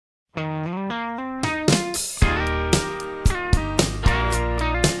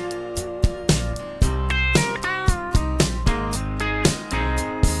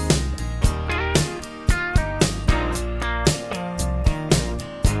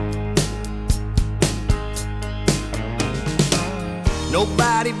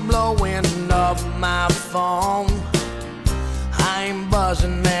Nobody blowing up my phone. I ain't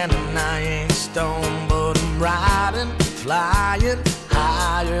buzzing, man, and I ain't stoned, but I'm riding, flying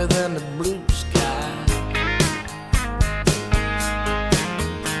higher than the blue sky.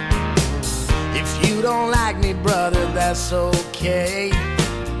 If you don't like me, brother, that's okay.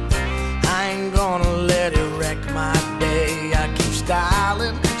 I ain't gonna let it wreck my day. I keep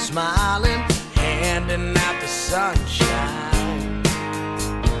styling, smiling, handing out the sunshine.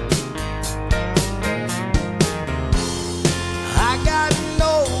 I got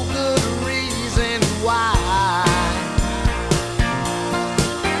no good reason why.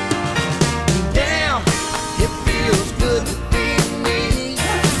 Damn, it feels good to be me.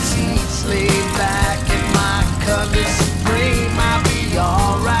 Seats laid back in my Cutlass Supreme. I'll be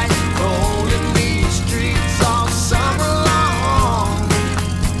alright rolling these streets all summer long.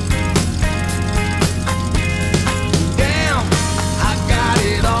 Damn, I got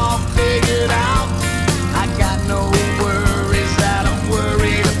it all figured out. I got no worries that I'm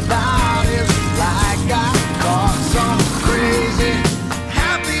worried about. It's like I caught some crazy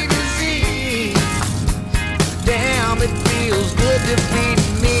happy disease. Damn, it feels good to be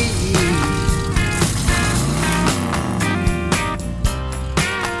me.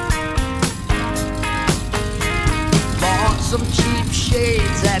 Bought some cheap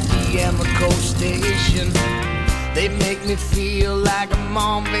shades at the Emeco station. They make me feel like I'm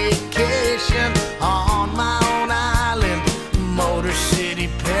on vacation on my own island, Motor City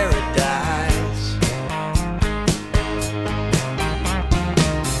paradise.